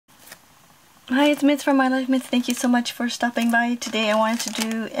Hi, it's Mitz from MyLifeMits. Thank you so much for stopping by. Today I wanted to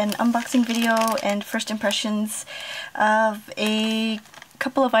do an unboxing video and first impressions of a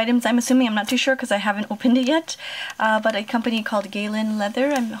couple of items. I'm assuming, I'm not too sure because I haven't opened it yet, but a company called Galen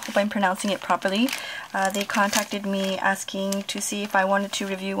Leather. I hope I'm pronouncing it properly. They contacted me asking to see if I wanted to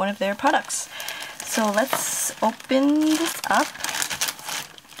review one of their products. So let's open this up.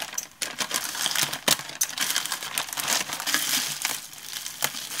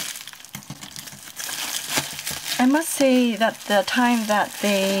 I must say that the time that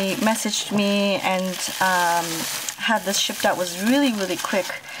they messaged me and had this shipped out was really quick.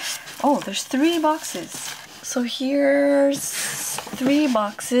 Oh, there's 3 boxes. So here's 3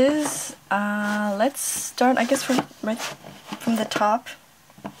 boxes. Let's start, I guess, right from the top.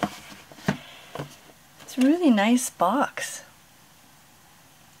 It's a really nice box.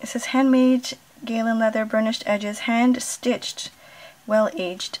 It says handmade Galen leather, burnished edges, hand stitched, well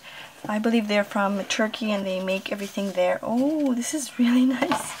aged. I believe they're from Turkey and they make everything there. Oh, this is really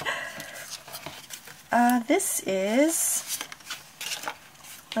nice. This is,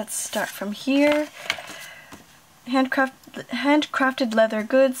 let's start from here. Handcrafted leather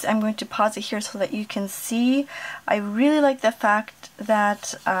goods. I'm going to pause it here so that you can see. I really like the fact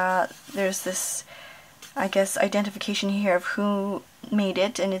that there's this, I guess, identification here of who made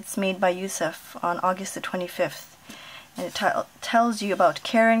it, and it's made by Yusuf on August the 25th. And it tells you about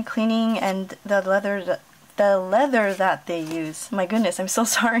care and cleaning and the leather that they use. My goodness, I'm so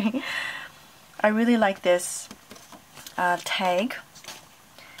sorry. I really like this tag.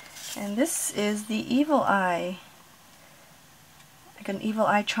 And this is the evil eye. Like an evil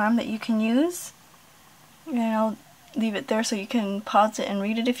eye charm that you can use. And I'll leave it there so you can pause it and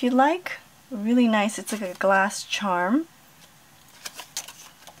read it if you'd like. Really nice. It's like a glass charm.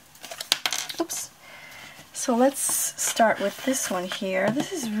 Oops. So let's start with this one here.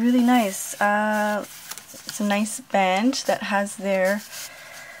 This is really nice. It's a nice band that has their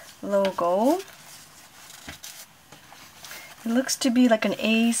logo. It looks to be like an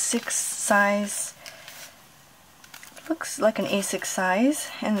A6 size. It looks like an A6 size,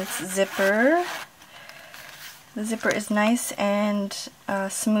 and it's zipper. The zipper is nice and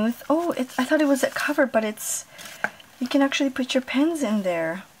smooth. Oh, I thought it was a cover, but you can actually put your pens in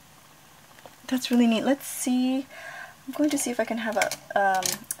there. That's really neat. Let's see. I'm going to see if I can have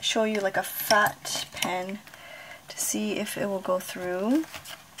show you like a fat pen to see if it will go through.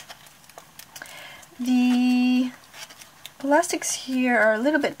 The elastics here are a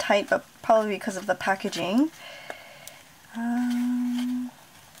little bit tight, but probably because of the packaging.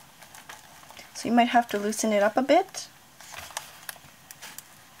 So you might have to loosen it up a bit.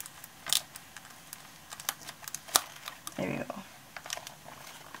 There you go.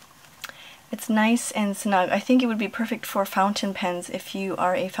 It's nice and snug. I think it would be perfect for fountain pens if you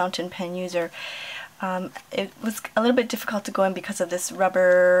are a fountain pen user. It was a little bit difficult to go in because of this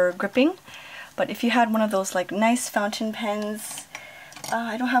rubber gripping, but if you had one of those like nice fountain pens,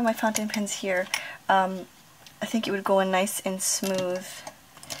 I don't have my fountain pens here, I think it would go in nice and smooth.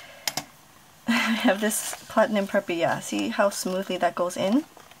 I have this platinum purple, yeah, see how smoothly that goes in?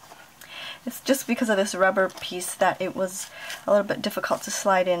 It's just because of this rubber piece that it was a little bit difficult to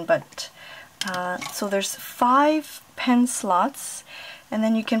slide in, but so there's 5 pen slots, and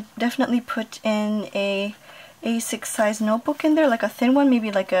then you can definitely put in a A6 size notebook in there, like a thin one,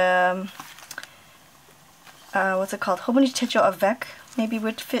 maybe like a what's it called, Hobonichicho avec maybe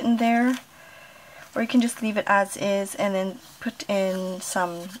would fit in there, or you can just leave it as is and then put in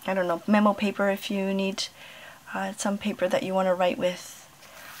some, I don't know, memo paper if you need some paper that you want to write with.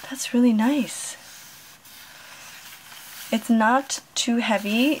 That's really nice. It's not too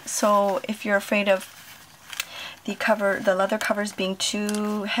heavy, so if you're afraid of the leather covers being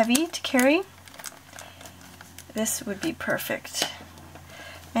too heavy to carry, this would be perfect.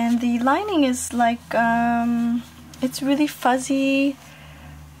 And the lining is like, it's really fuzzy.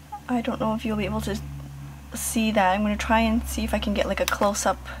 I don't know if you'll be able to see that. I'm going to try and see if I can get like a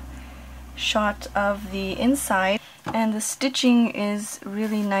close-up shot of the inside. And the stitching is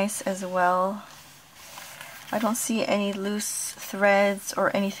really nice as well. I don't see any loose threads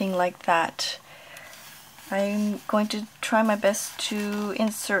or anything like that. I'm going to try my best to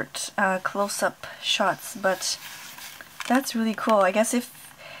insert close-up shots, but that's really cool. I guess if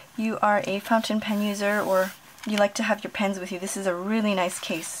you are a fountain pen user or you like to have your pens with you, this is a really nice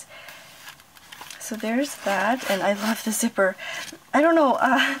case. So there's that, and I love the zipper. I don't know,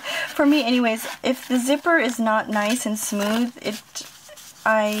 for me anyways, if the zipper is not nice and smooth,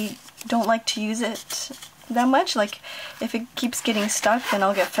 I don't like to use it that much. Like, if it keeps getting stuck, then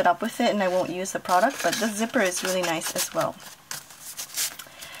I'll get fed up with it and I won't use the product, but the zipper is really nice as well.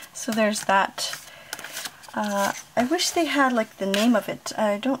 So there's that. I wish they had like the name of it.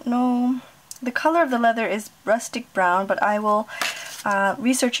 I don't know. The color of the leather is rustic brown, but I will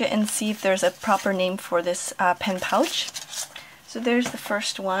research it and see if there's a proper name for this pen pouch. So there's the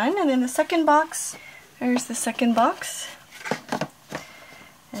first one, and then the second box. There's the second box.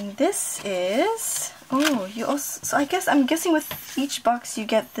 And this is, oh, you also, so I'm guessing with each box you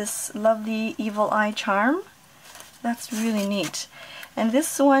get this lovely evil eye charm. That's really neat. And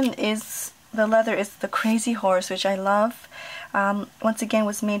this one is, the leather is the Crazy Horse, which I love. Once again,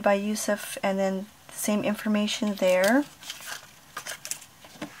 was made by Yusuf, and then the same information there.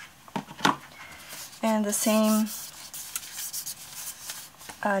 And the same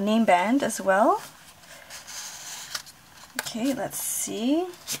name band as well. Okay, let's see.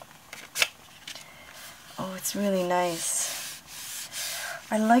 Oh, it's really nice.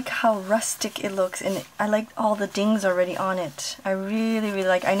 I like how rustic it looks, and I like all the dings already on it. I really, really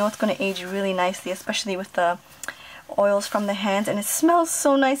like. I know it's going to age really nicely, especially with the oils from the hands, and it smells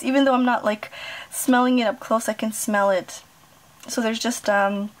so nice. Even though I'm not like smelling it up close, I can smell it. So there's just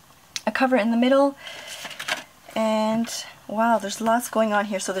a cover in the middle, and wow, there's lots going on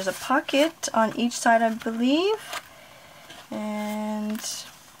here. So there's a pocket on each side, I believe. And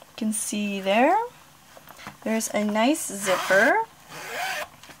you can see there. There's a nice zipper.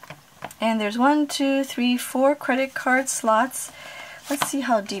 And there's 1, 2, 3, 4 credit card slots. Let's see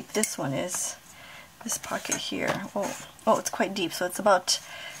how deep this one is. This pocket here. Oh, it's quite deep. So it's about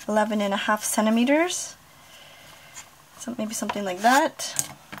 11.5 centimeters. So maybe something like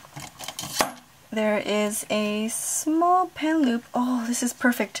that. There is a small pen loop. Oh, this is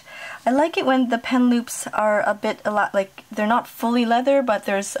perfect. I like it when the pen loops are a bit, like they're not fully leather, but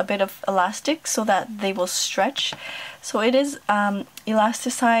there's a bit of elastic so that they will stretch. So it is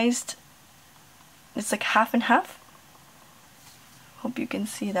elasticized. It's like half and half. Hope you can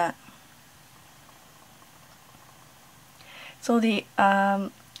see that. So the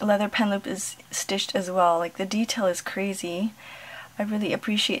leather pen loop is stitched as well. Like the detail is crazy. I really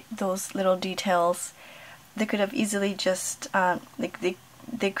appreciate those little details. They could have easily just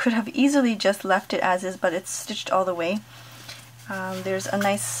they could have easily just left it as is, but it's stitched all the way. There's a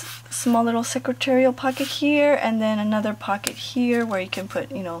nice small little secretarial pocket here, and then another pocket here where you can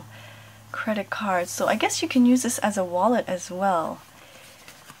put, you know, credit cards. So I guess you can use this as a wallet as well.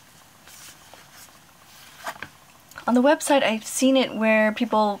 On the website, I've seen it where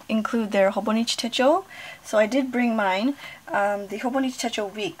people include their Hobonichi Techo, so I did bring mine, the Hobonichi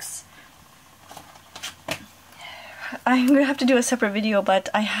Techo weeks. I'm going to have to do a separate video, but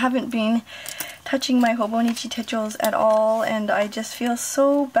I haven't been touching my Hobonichi Techos at all, and I just feel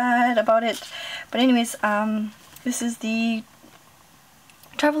so bad about it. But anyways, this is the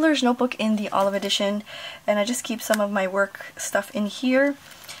Traveler's Notebook in the Olive Edition, and I just keep some of my work stuff in here.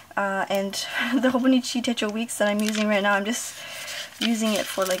 And the Hobonichi Techo weeks that I'm using right now, I'm just using it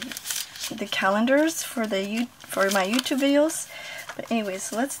for like the calendars for my YouTube videos. But anyways,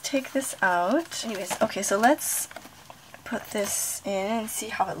 so let's take this out. Anyways, okay, so let's put this in and see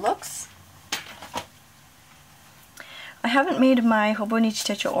how it looks. I haven't made my Hobonichi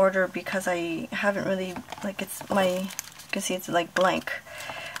Techo order because I haven't really, like, it's my, you can see it's like blank.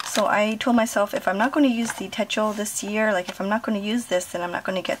 So I told myself if I'm not going to use the Techo this year, like if I'm not going to use this, then I'm not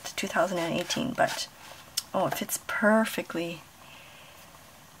going to get to 2018. But oh, it fits perfectly.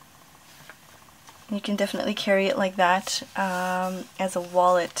 You can definitely carry it like that as a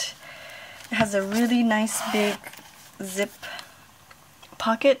wallet. It has a really nice big zip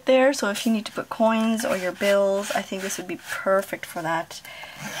pocket there, so if you need to put coins or your bills, I think this would be perfect for that.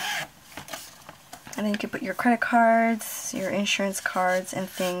 And then you can put your credit cards, your insurance cards and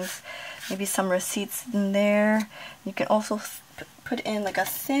things, maybe some receipts in there. You can also put in like a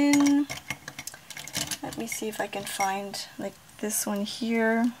thin, let me see if I can find like this one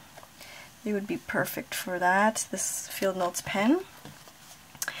here. It would be perfect for that, this Field Notes pen.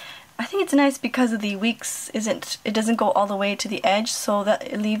 I think it's nice because of the weeks it doesn't go all the way to the edge, so that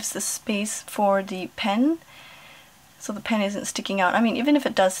it leaves the space for the pen. So the pen isn't sticking out. I mean, even if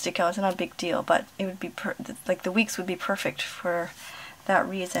it does stick out, it's not a big deal, but it would be like the weeks would be perfect for that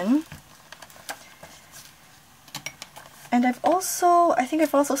reason. And I think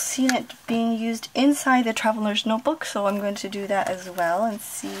I've also seen it being used inside the Traveler's Notebook, so I'm going to do that as well and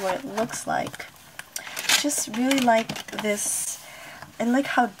see what it looks like. Just really like this. I like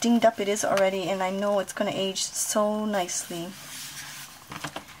how dinged up it is already, and I know it's going to age so nicely.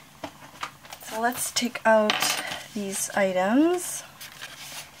 So let's take out these items.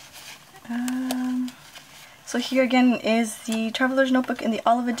 So here again is the Traveler's Notebook in the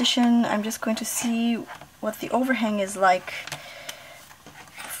Olive Edition. I'm just going to see what the overhang is like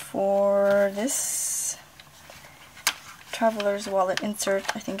for this traveler's wallet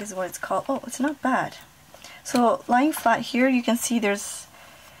insert, I think is what it's called. Oh, it's not bad. So lying flat here, you can see there's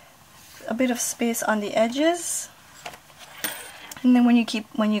a bit of space on the edges, and then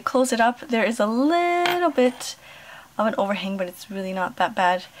when you close it up, there is a little bit of an overhang, but it's really not that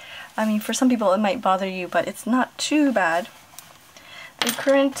bad. I mean, for some people it might bother you, but it's not too bad. The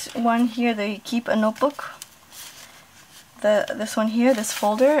current one here, the keep a notebook, this one here, this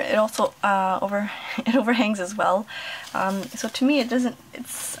folder, it also it overhangs as well. So to me, it doesn't.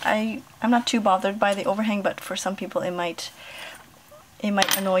 I'm not too bothered by the overhang, but for some people it might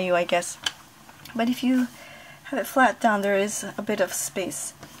annoy you, I guess. But if you have it flat down, there is a bit of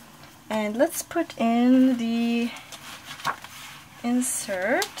space. And let's put in the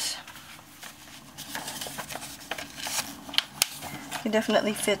insert. You can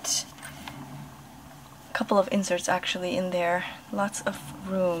definitely fit a couple of inserts actually in there. Lots of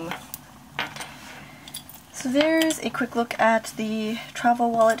room. So there's a quick look at the travel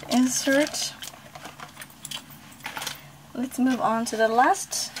wallet insert. Let's move on to the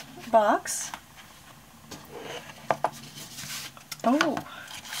last box. Oh,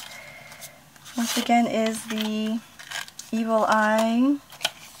 once again is the Evil Eye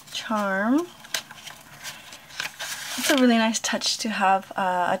charm. It's a really nice touch to have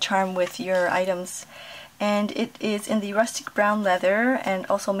a charm with your items, and it is in the rustic brown leather and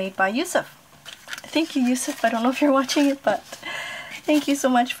also made by Yusuf. Thank you, Yusuf. I don't know if you're watching it, but thank you so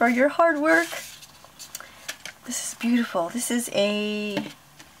much for your hard work. This is beautiful. This is a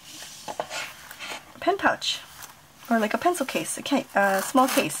pen pouch, or like a pencil case, a small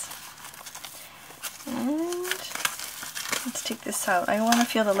case. And let's take this out. I want to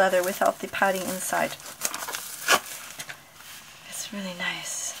feel the leather without the padding inside. It's really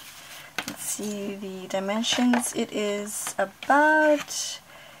nice. Let's see the dimensions. It is about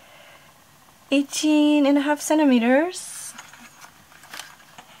 18.5 centimeters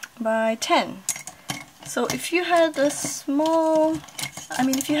by 10. So if you had a small, I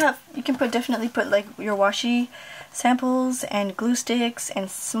mean, if you have, you can definitely put like your washi samples and glue sticks and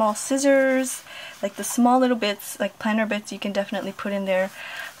small scissors, like the small little bits, like planner bits, you can definitely put in there.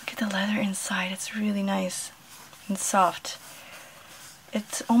 Look at the leather inside. It's really nice and soft.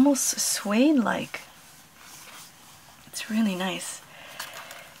 It's almost suede-like. It's really nice.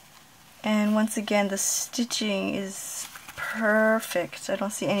 And once again, the stitching is perfect. I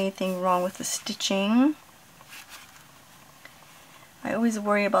don't see anything wrong with the stitching. I always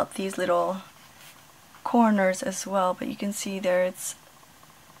worry about these little corners as well, but you can see there it's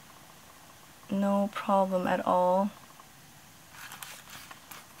no problem at all.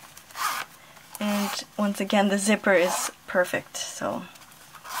 And once again, the zipper is perfect, so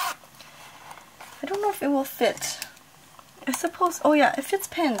I don't know if it will fit. I suppose, oh yeah, it fits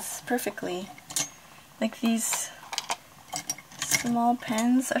pens perfectly. Like these small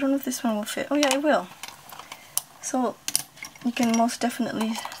pens. I don't know if this one will fit. Oh yeah, it will. So you can most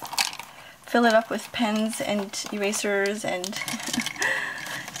definitely fill it up with pens and erasers and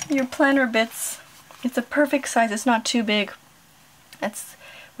your planner bits. It's a perfect size. It's not too big. That's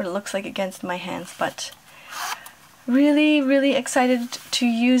what it looks like against my hands, but really excited to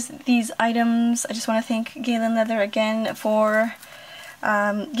use these items. I just want to thank Galen Leather again for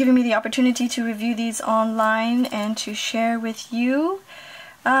giving me the opportunity to review these online and to share with you.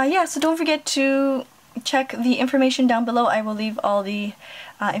 Yeah, so don't forget to check the information down below. I will leave all the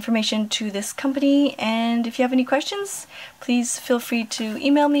information to this company, and if you have any questions, please feel free to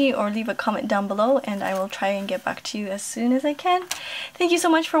email me or leave a comment down below, and I will try and get back to you as soon as I can. Thank you so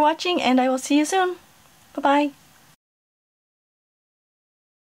much for watching, and I will see you soon. Bye-bye.